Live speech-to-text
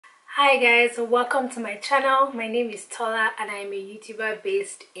Hi guys, welcome to my channel. My name is Tola and I'm a YouTuber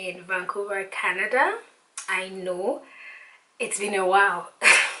based in Vancouver, Canada. I know it's been a while,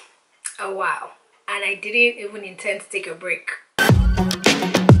 a while, and I didn't even intend to take a break.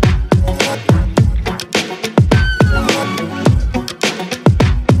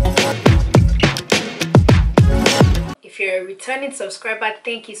 If you're a returning subscriber,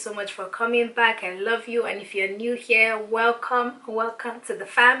 thank you so much for coming back. I love you. And if you're new here, welcome to the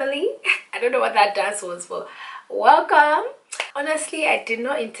family. I don't know what that dance was, but welcome. Honestly, I did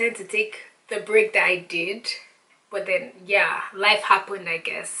not intend to take the break that I did, but then yeah, life happened, I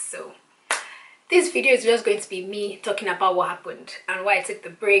guess. So this video is just going to be me talking about what happened and why I took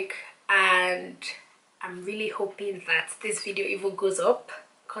the break, and I'm really hoping that this video even goes up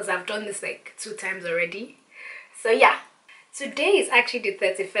because I've done this like 2 times already. So yeah, today is actually the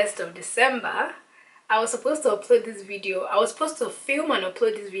 31st of December. I was supposed to upload this video. I was supposed to film and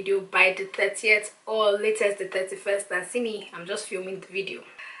upload this video by the 30th or latest the 31st. And see me, I'm just filming the video.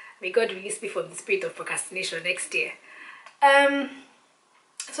 May God release me from the spirit of procrastination next year.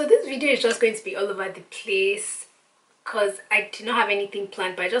 So this video is just going to be all over the place because I did not have anything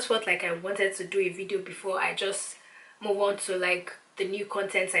planned, but I just felt like I wanted to do a video before I just move on to like the new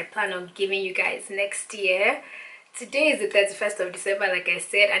contents I plan on giving you guys next year. Today is the 31st of December, like I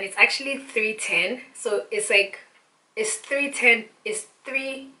said, and it's actually 3:10. So it's like, it's 3:10, it's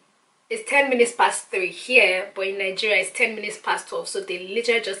 10 minutes past 3 here, but in Nigeria it's 10 minutes past 12. So they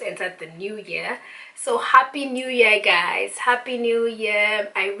literally just entered the new year. So happy new year, guys. Happy new year.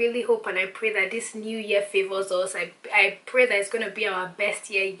 I really hope and I pray that this new year favors us. I pray that it's going to be our best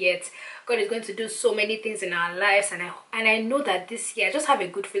year yet. God is going to do so many things in our lives, and I know that this year, I just have a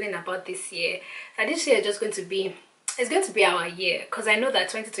good feeling about this year, that this year is just going to be, it's going to be our year, because I know that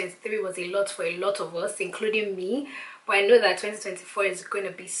 2023 was a lot for a lot of us, including me, but I know that 2024 is going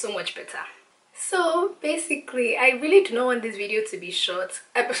to be so much better. So basically, I really do not want this video to be short.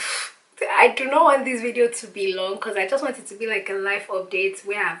 I do not want this video to be long because I just want it to be like a life update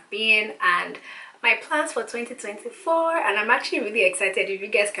where I've been and my plans for 2024, and I'm actually really excited if you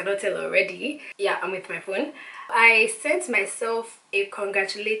guys cannot tell already. Yeah, I'm with my phone. I sent myself a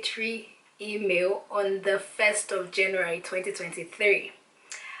congratulatory email on the 1st of January 2023,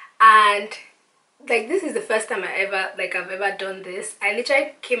 and like this is the first time I've ever done this. I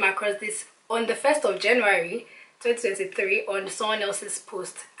literally came across this on the 1st of January 2023 on someone else's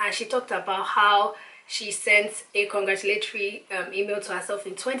post, and she talked about how she sent a congratulatory email to herself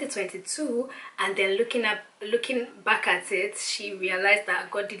in 2022, and then looking back at it, she realized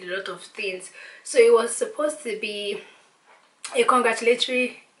that God did a lot of things. So it was supposed to be a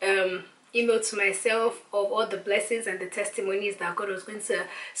congratulatory email to myself of all the blessings and the testimonies that God was going to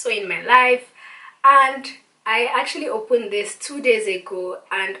sow in my life. And I actually opened this 2 days ago,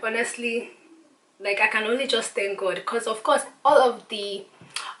 and honestly, like, I can only just thank God, because of course all the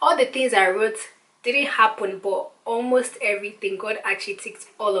things I wrote didn't happen, but almost everything, God actually ticked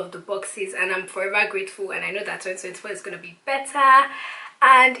all of the boxes, and I'm forever grateful. And I know that 2024 is going to be better.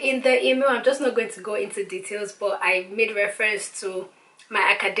 And in the email, I'm just not going to go into details, but I made reference to my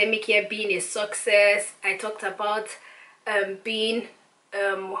academic year being a success. I talked about being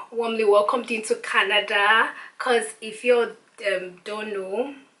warmly welcomed into Canada, because if you don't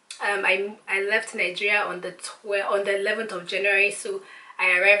know, I left Nigeria on the 11th of January, so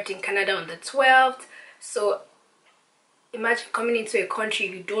I arrived in Canada on the 12th. So imagine coming into a country,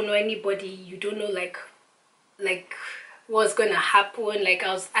 you don't know anybody, you don't know like what's gonna happen. Like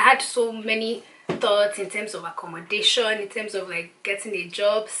I had so many thoughts in terms of accommodation, in terms of like getting a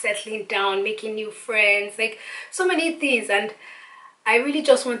job, settling down, making new friends, like so many things, and I really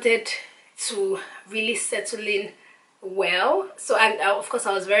just wanted to really settle in well. So, and of course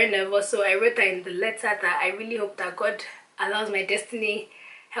I was very nervous, so I wrote that in the letter that I really hope that God allows my destiny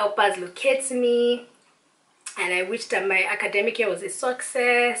helpers locate me, and I wish that my academic year was a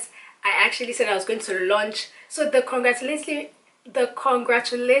success. I actually said I was going to launch, so the congratulatory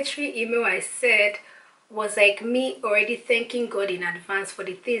email I said was like me already thanking God in advance for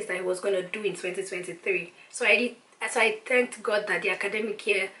the things that He was going to do in 2023. So I thanked God that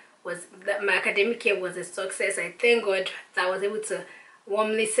my academic year was a success. I thank God that I was able to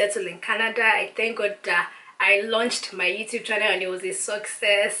warmly settle in Canada. I thank God that I launched my YouTube channel and it was a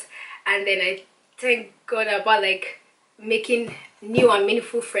success. And then I thank God about like making new and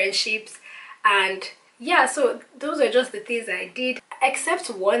meaningful friendships. And yeah, so those are just the things I did, except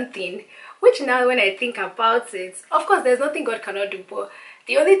one thing, which now when I think about it, of course there's nothing God cannot do, but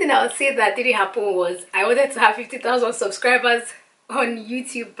the only thing I would say that didn't happen was I wanted to have 50,000 subscribers on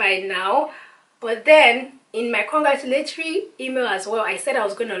YouTube by now. But then in my congratulatory email as well, I said I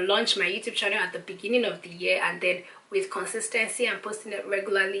was going to launch my YouTube channel at the beginning of the year, and then with consistency and posting it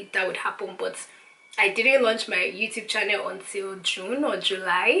regularly, that would happen. But I didn't launch my YouTube channel until June or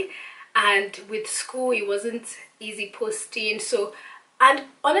July, and with school it wasn't easy posting. So, and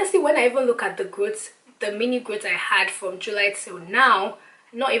honestly, when I even look at the growth, the mini growth I had from July till now,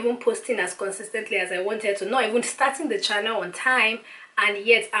 not even posting as consistently as I wanted to, not even starting the channel on time, and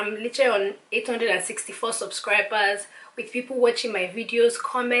yet I'm literally on 864 subscribers, with people watching my videos,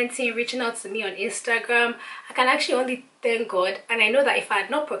 commenting, reaching out to me on Instagram. I can actually only thank God. And I know that if I had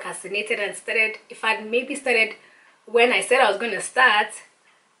not procrastinated and started, if I had maybe started when I said I was going to start,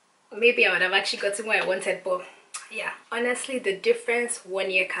 maybe I would have actually gotten what I wanted. But yeah, honestly, the difference 1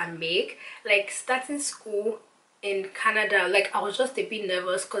 year can make. Like starting school in Canada, like I was just a bit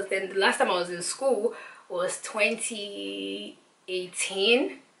nervous, because then the last time I was in school was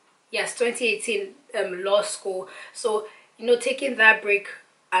 2018. Yes, 2018, law school. So, you know, taking that break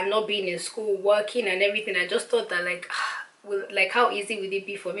and not being in school, working and everything, I just thought that like, well, like how easy would it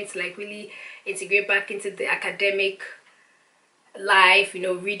be for me to like really integrate back into the academic life, you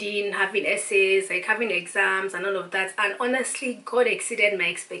know, reading, having essays, like having exams and all of that. And honestly, God exceeded my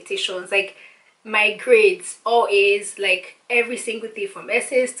expectations. Like my grades, all A's, like every single thing from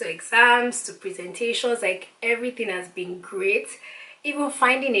essays to exams to presentations, like everything has been great. Even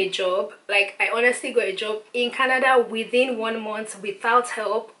finding a job, like I honestly got a job in Canada within 1 month without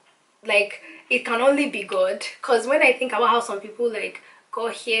help. Like it can only be God, because when I think about how some people like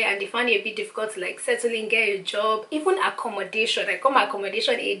got here and they found it a bit difficult to like settle in, get a job, even accommodation. I got my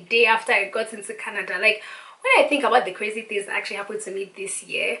accommodation a day after I got into Canada. Like when I think about the crazy things that actually happened to me this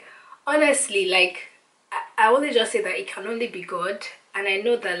year, honestly, like I only just say that it can only be God. And I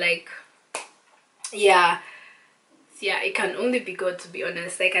know that like, yeah, it can only be God, to be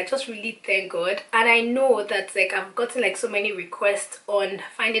honest. Like I just really thank God. And I know that like I've gotten like so many requests on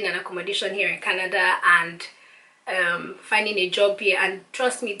finding an accommodation here in Canada and finding a job here, and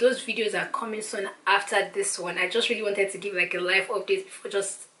trust me, those videos are coming soon after this one. I just really wanted to give like a live update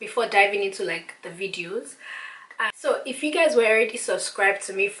before diving into like the videos. So if you guys were already subscribed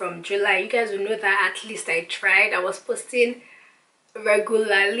to me from July, you guys will know that at least I tried. I was posting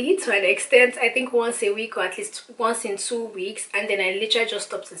regularly to an extent, I think once a week or at least once in 2 weeks, and then I literally just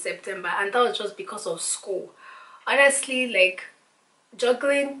stopped in September, and that was just because of school. Honestly, like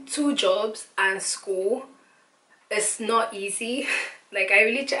juggling 2 jobs and school is not easy. Like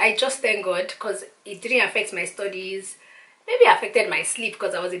I just thank God, because it didn't affect my studies. Maybe affected my sleep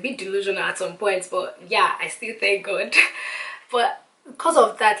because I was a bit delusional at some points, but yeah, I still thank God. But because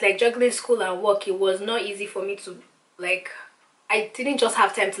of that, like juggling school and work, it was not easy for me to like, I didn't just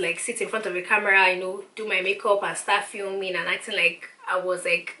have time to like sit in front of a camera, you know, do my makeup and start filming and acting like I was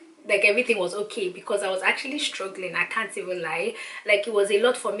like everything was okay, because I was actually struggling. I can't even lie. Like it was a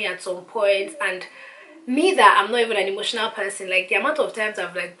lot for me at some point. And me, that I'm not even an emotional person, like the amount of times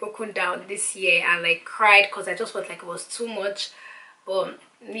I've like broken down this year and like cried because I just felt like it was too much. But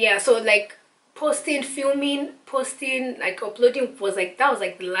yeah, so like posting, filming, posting, like uploading was like, that was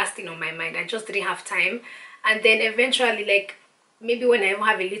like the last thing on my mind. I just didn't have time. And then eventually, like maybe when I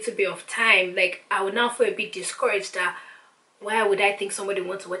have a little bit of time, like I would now feel a bit discouraged that why would I think somebody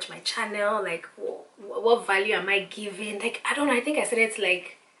wants to watch my channel? Like what value am I giving? Like I don't know, I think I started to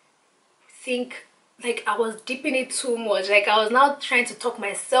like think like I was deeping it too much. Like I was now trying to talk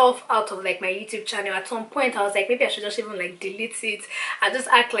myself out of like my YouTube channel. At some point I was like, maybe I should just even like delete it and just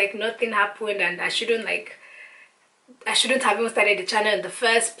act like nothing happened, and I shouldn't have even started the channel in the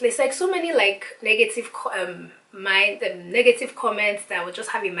first place. Like so many like negative negative comments that I would just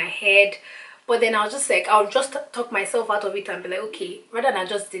have in my head. But then I was just like, I'll just talk myself out of it and be like, okay, rather than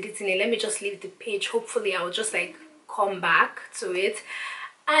just deleting it, let me just leave the page. Hopefully I'll just like come back to it.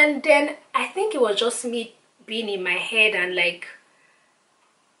 And then I think it was just me being in my head and like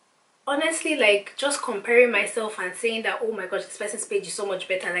honestly like just comparing myself and saying that, oh my gosh, this person's page is so much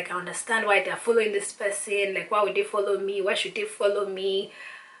better. Like I understand why they're following this person. Like why would they follow me? Why should they follow me?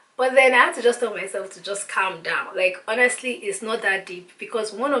 But then I had to just tell myself to just calm down. Like honestly, it's not that deep,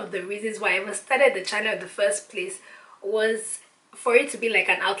 because one of the reasons why I even started the channel in the first place was for it to be like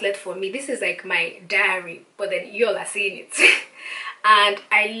an outlet for me. This is like my diary, but then you all are seeing it. And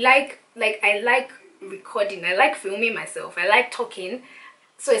I like recording, I like filming myself, I like talking.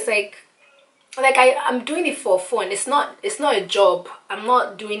 So it's like I'm doing it for fun. It's not a job. I'm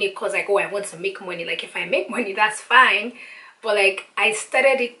not doing it because like, oh, I want to make money. Like if I make money, that's fine. But like I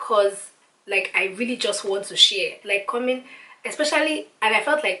started it because like I really just want to share, like coming, especially, and I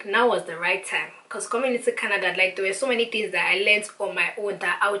felt like now was the right time, because coming into Canada, like there were so many things that I learned on my own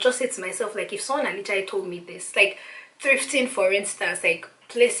that I would just say to myself, like if someone had literally told me this, like thrifting for instance, like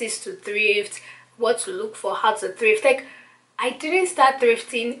places to thrift, what to look for, how to thrift, like I didn't start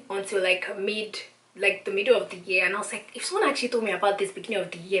thrifting until like the middle of the year, and I was like, if someone actually told me about this beginning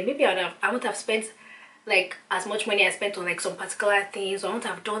of the year, maybe I would have spent like as much money I spent on like some particular things, or I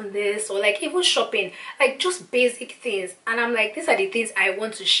wouldn't have done this, or like even shopping, like just basic things. And I'm like, these are the things I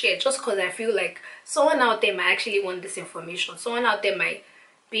want to share, just because I feel like someone out there might actually want this information, someone out there might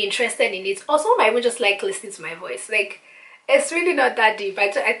be interested in it, or someone might even just like listening to my voice. Like it's really not that deep.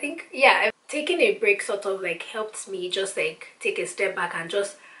 I think, yeah, taking a break sort of like helped me just like take a step back, and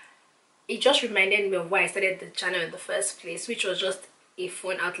it just reminded me of why I started the channel in the first place, which was just a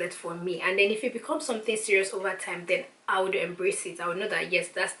fun outlet for me. And then if it becomes something serious over time, then I would embrace it. I would know that yes,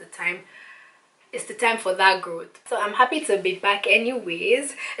 that's the time, it's the time for that growth. So I'm happy to be back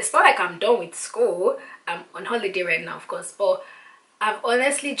anyways. It's not like I'm done with school. I'm on holiday right now, of course, but I've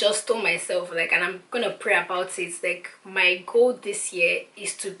honestly just told myself, like, and I'm gonna pray about it, like my goal this year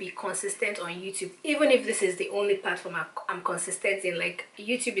is to be consistent on YouTube. Even if this is the only platform I'm consistent in, like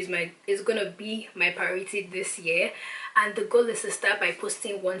YouTube is gonna be my priority this year. And the goal is to start by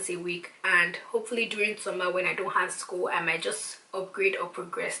posting once a week, and hopefully during summer when I don't have school, I might just upgrade or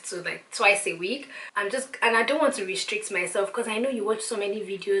progress to like twice a week. And I don't want to restrict myself, because I know you watch so many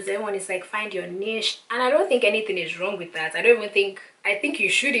videos, everyone is like, find your niche, and I don't think anything is wrong with that. I think you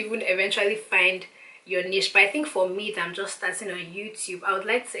should even eventually find your niche. But I think for me, that I'm just starting on YouTube, I would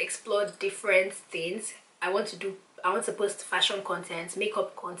like to explore different things. I want to post fashion content,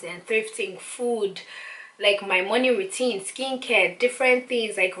 makeup content, thrifting, food, like my morning routine, skincare, different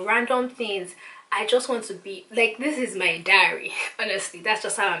things, like random things. I just want to be like, this is my diary. Honestly, that's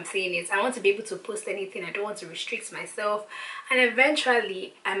just how I'm saying it. I want to be able to post anything. I don't want to restrict myself, and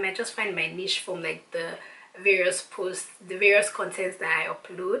eventually I might just find my niche from like the various posts, the various contents that I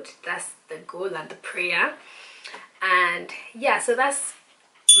upload. That's the goal and the prayer. And yeah, so that's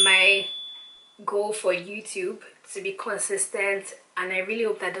my goal for YouTube, to be consistent. And I really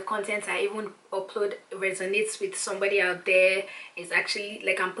hope that the content I even upload resonates with somebody out there. It's actually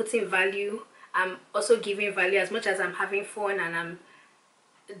like I'm putting value, I'm also giving value. As much as I'm having fun and I'm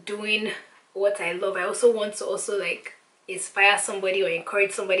doing what I love, I also want to also like inspire somebody or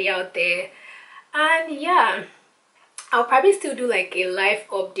encourage somebody out there. And yeah, I'll probably still do like a live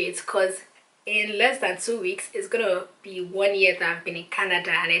update, because in less than 2 weeks it's gonna be 1 year that I've been in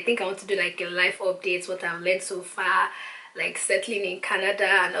Canada, and I think I want to do like a live update, what I've learned so far, like settling in Canada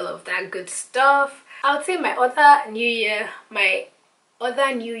and all of that good stuff. I would say my other new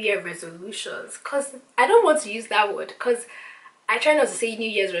year resolutions, because I don't want to use that word, because I try not to say New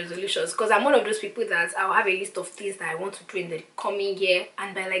Year's resolutions, because I'm one of those people that I'll have a list of things that I want to do in the coming year,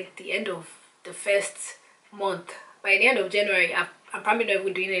 and by like the end of the first month, by the end of January, I'm probably not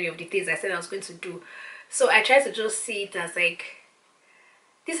even doing any of the things I said I was going to do. So I try to just see it as like,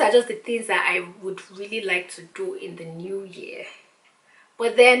 these are just the things that I would really like to do in the new year.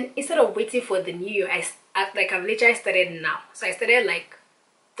 But then instead of waiting for the new year, I've literally started now. So I started like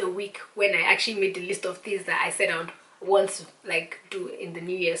the week when I actually made the list of things that I said I would want to like do in the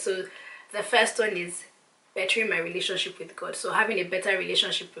new year. So the first one is bettering my relationship with God. So having a better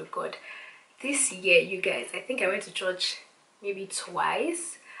relationship with God. This year, you guys, I think I went to church maybe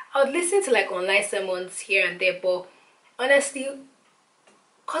twice. I would listen to like online sermons here and there, but honestly,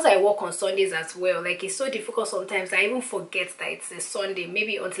 because I work on Sundays as well, like it's so difficult sometimes. I even forget that it's a Sunday,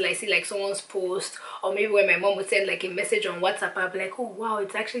 maybe until I see like someone's post, or maybe when my mom would send like a message on WhatsApp, I'll be like, oh wow,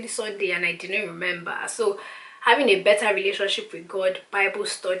 it's actually Sunday and I didn't remember. So having a better relationship with God, Bible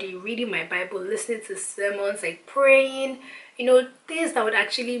study, reading my Bible, listening to sermons, like praying, you know, things that would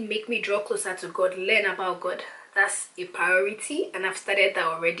actually make me draw closer to God, learn about God. That's a priority, and I've started that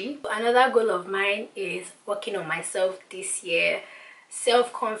already. Another goal of mine is working on myself this year.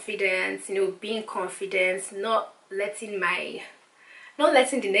 Self-confidence, you know, being confident, not letting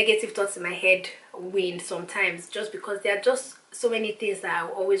the negative thoughts in my head win sometimes, just because there are just so many things that I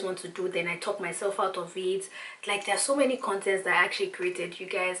always want to do, then I talk myself out of it. Like there are so many contents that I actually created, you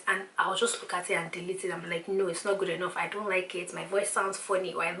guys, and I'll just look at it and delete it. I'm like, no, it's not good enough, I don't like it, my voice sounds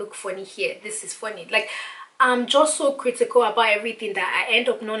funny, or I look funny here, this is funny. Like I'm just so critical about everything that I end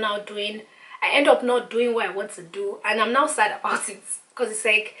up not doing what I want to do, and I'm now sad about it, because it's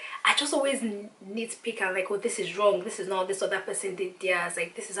like I just always nitpick and like, oh, this is wrong, this is not, this other person did theirs,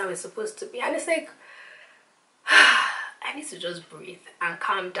 like this is how it's supposed to be. And it's like I need to just breathe and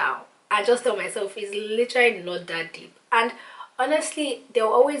calm down. I just tell myself it's literally not that deep. And honestly, there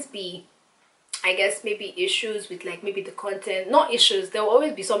will always be I guess maybe issues with like maybe the content. Not issues, there will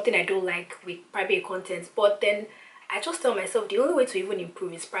always be something I don't like with private content, but then I just tell myself the only way to even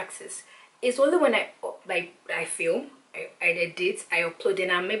improve is practice. It's only when I film, I edit, I upload,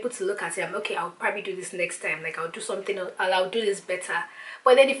 and I'm able to look at it. I'm okay, I'll probably do this next time, like I'll do something else, I'll do this better.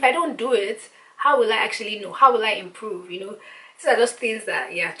 But then if I don't do it, how will I actually know? How will I improve? You know, these are just things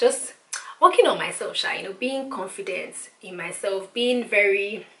that, yeah, just working on myself, you know, being confident in myself, being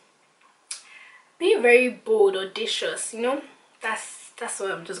very bold, audacious, you know. That's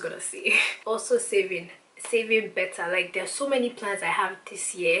what I'm just gonna say. Also saving better. Like there's so many plans I have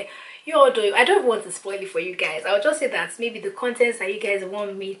this year. You all do. I don't want to spoil it for you guys. I'll just say that maybe the contents that you guys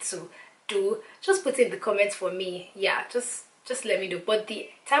want me to do, just put in the comments for me. Yeah, just let me know. But the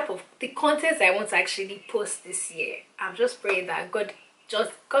type of the contents I want to actually post this year, I'm just praying that God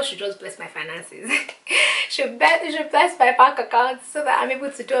should just bless my finances. should bless my bank account so that I'm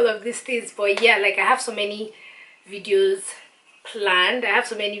able to do all of these things. But yeah, like I have so many videos planned. I have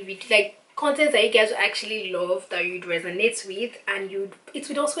so many like content that you guys actually love, that you'd resonate with, and it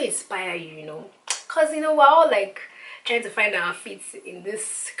would also inspire you, you know, because you know we're all like trying to find our feet in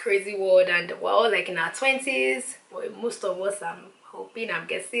this crazy world, and we're all like in our 20s. Well, most of us, I'm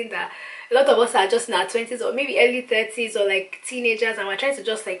guessing that a lot of us are just in our 20s or maybe early 30s or like teenagers, and we're trying to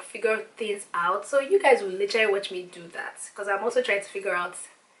just like figure things out. So you guys will literally watch me do that, because I'm also trying to figure out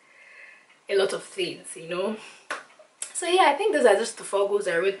a lot of things, you know. So yeah, I think those are just the 4 goals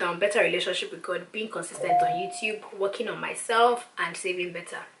I wrote down: better relationship with God, being consistent on YouTube, working on myself, and saving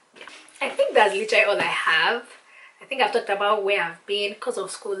better. Yeah, I think that's literally all I have. I think I've talked about where I've been because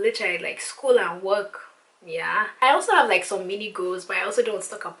of school, literally like school and work. Yeah, I also have like some mini goals, but I also don't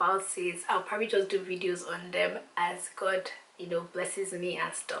talk about it. I'll probably just do videos on them as God, you know, blesses me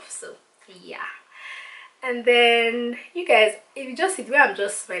and stuff. So yeah. And then you guys, if you just see the way I'm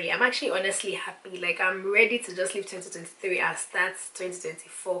just smiling, I'm actually honestly happy. Like I'm ready to just leave 2023 and start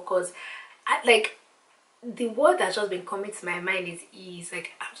 2024, because like the word that's just been coming to my mind is ease.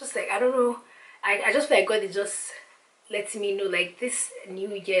 Like I'm just like, I don't know, I just feel like God is just letting me know like this new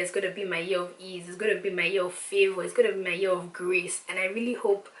year is going to be my year of ease. It's going to be my year of favor. It's going to be my year of grace. And I really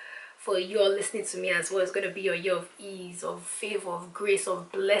hope for you all listening to me as well, it's going to be your year of ease, of favor, of grace,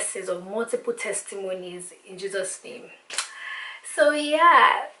 of blessings, of multiple testimonies in Jesus' name. So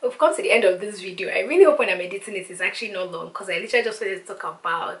yeah, we've come to the end of this video. I really hope when I'm editing it, it's actually not long, because I literally just wanted to talk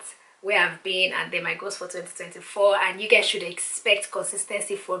about where I've been and then my goals for 2024. And you guys should expect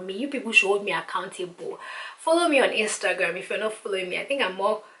consistency from me. You people should hold me accountable. Follow me on Instagram if you're not following me. I think I'm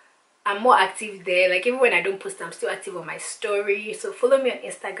more active there. Like even when I don't post, I'm still active on my story. So follow me on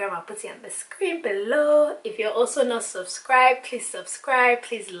Instagram. I'll put it on the screen below. If you're also not subscribed, please subscribe.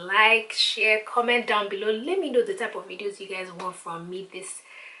 Please like, share, comment down below. Let me know the type of videos you guys want from me this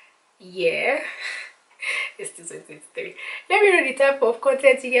year. It's 2023. Let me know the type of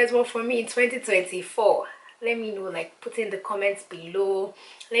content you guys want from me in 2024. Let me know, like put in the comments below.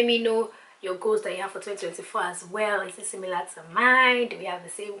 Let me know your goals that you have for 2024 as well. Is it similar to mine? Do we have the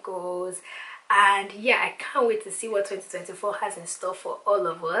same goals? And yeah, I can't wait to see what 2024 has in store for all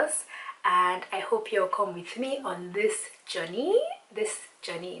of us. And I hope you'll come with me on this journey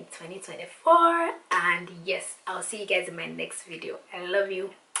in 2024. And yes, I'll see you guys in my next video. I love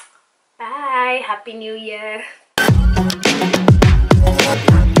you. Bye. Happy New Year.